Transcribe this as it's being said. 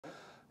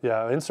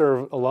Yeah,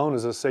 inserv alone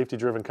is a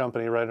safety-driven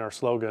company right in our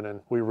slogan,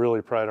 and we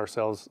really pride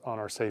ourselves on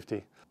our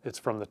safety. It's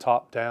from the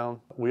top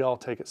down. We all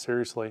take it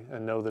seriously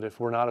and know that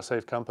if we're not a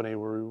safe company,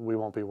 we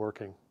won't be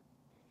working.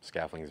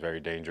 Scaffolding is very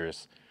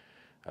dangerous.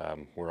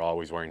 We're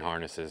always wearing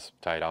harnesses,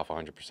 tied off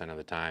 100% of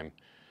the time.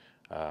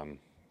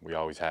 We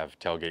always have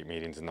tailgate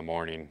meetings in the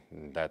morning,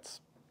 and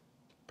that's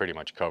pretty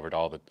much covered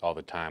all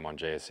the time on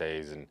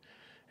JSAs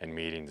and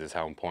meetings, is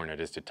how important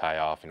it is to tie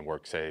off and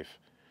work safe.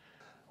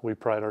 We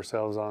pride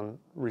ourselves on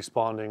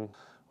responding.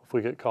 If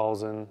we get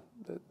calls in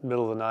the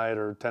middle of the night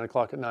or 10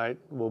 o'clock at night,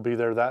 we'll be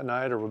there that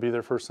night or we'll be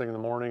there first thing in the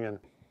morning. And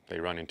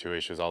they run into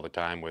issues all the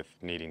time with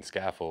needing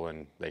scaffold,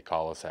 and they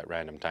call us at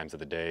random times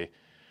of the day.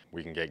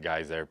 We can get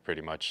guys there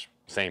pretty much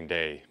same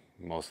day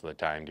most of the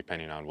time,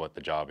 depending on what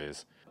the job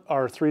is.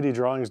 Our 3D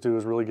drawings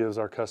really gives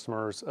our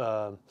customers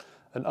an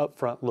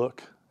upfront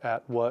look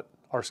at what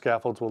our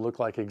scaffolds will look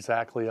like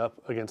exactly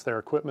up against their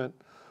equipment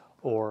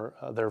or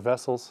their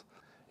vessels.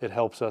 It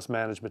helps us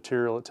manage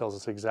material. It tells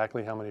us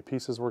exactly how many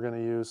pieces we're going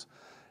to use.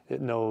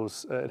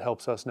 It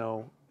helps us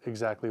know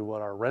exactly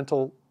what our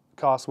rental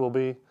costs will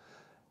be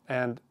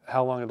and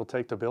how long it'll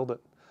take to build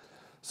it.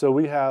 So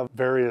we have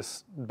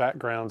various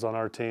backgrounds on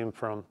our team,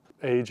 from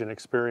age and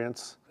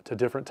experience to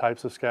different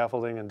types of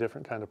scaffolding and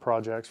different kind of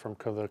projects, from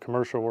the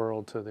commercial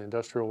world to the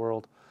industrial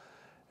world.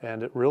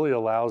 And it really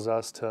allows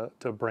us to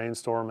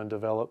brainstorm and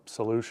develop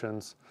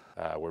solutions.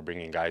 We're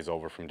bringing guys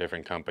over from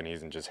different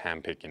companies and just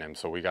handpicking them.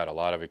 So we got a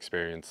lot of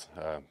experience.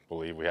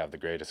 Believe we have the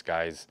greatest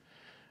guys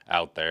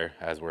out there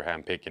as we're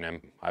handpicking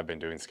them. I've been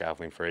doing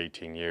scaffolding for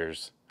 18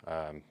 years,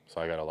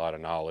 so I got a lot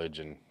of knowledge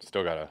and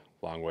still got a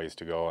long ways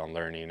to go on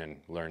learning and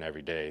learn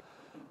every day.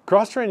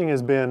 Cross-training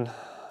has been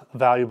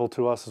valuable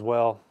to us as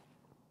well,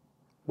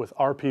 with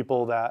our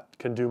people that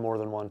can do more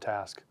than one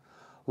task.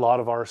 A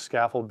lot of our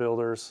scaffold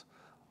builders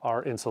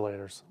are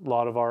insulators. A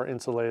lot of our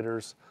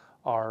insulators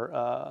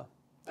are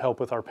help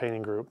with our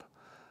painting group.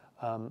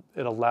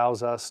 It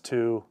allows us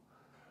to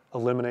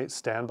eliminate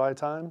standby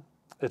time.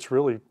 It's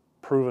really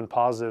proven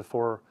positive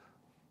for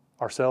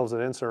ourselves at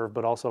inserv,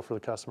 but also for the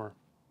customer.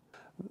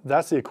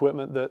 That's the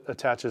equipment that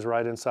attaches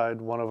right inside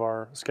one of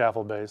our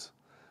scaffold bays.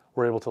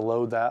 We're able to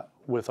load that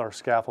with our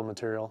scaffold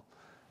material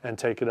and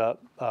take it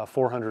up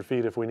 400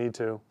 feet if we need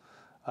to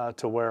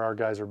where our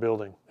guys are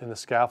building. In the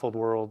scaffold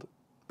world,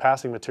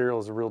 passing material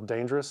is a real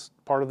dangerous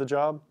part of the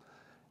job,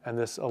 and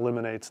this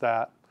eliminates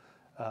that.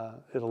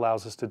 It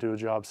allows us to do a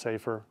job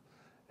safer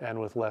and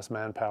with less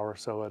manpower,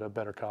 so at a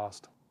better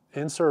cost.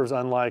 Inserv's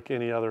unlike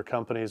any other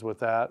companies with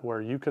that,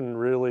 where you can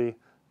really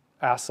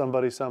ask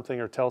somebody something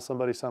or tell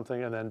somebody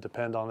something and then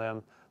depend on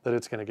them that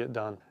it's going to get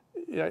done.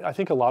 I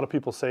think a lot of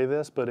people say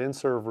this, but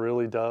inserv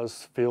really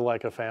does feel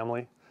like a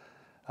family.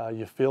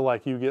 You feel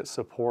like you get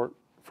support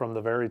from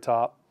the very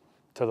top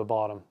to the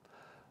bottom.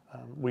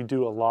 We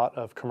do a lot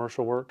of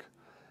commercial work,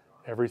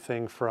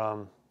 everything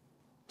from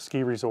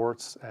ski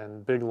resorts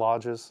and big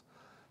lodges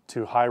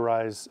to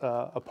high-rise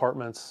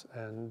apartments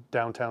and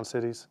downtown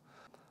cities,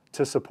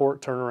 to support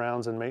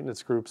turnarounds and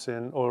maintenance groups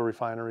in oil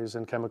refineries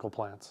and chemical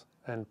plants,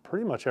 and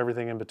pretty much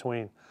everything in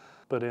between.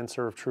 But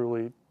inserv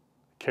truly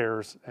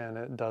cares, and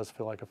it does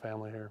feel like a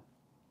family here.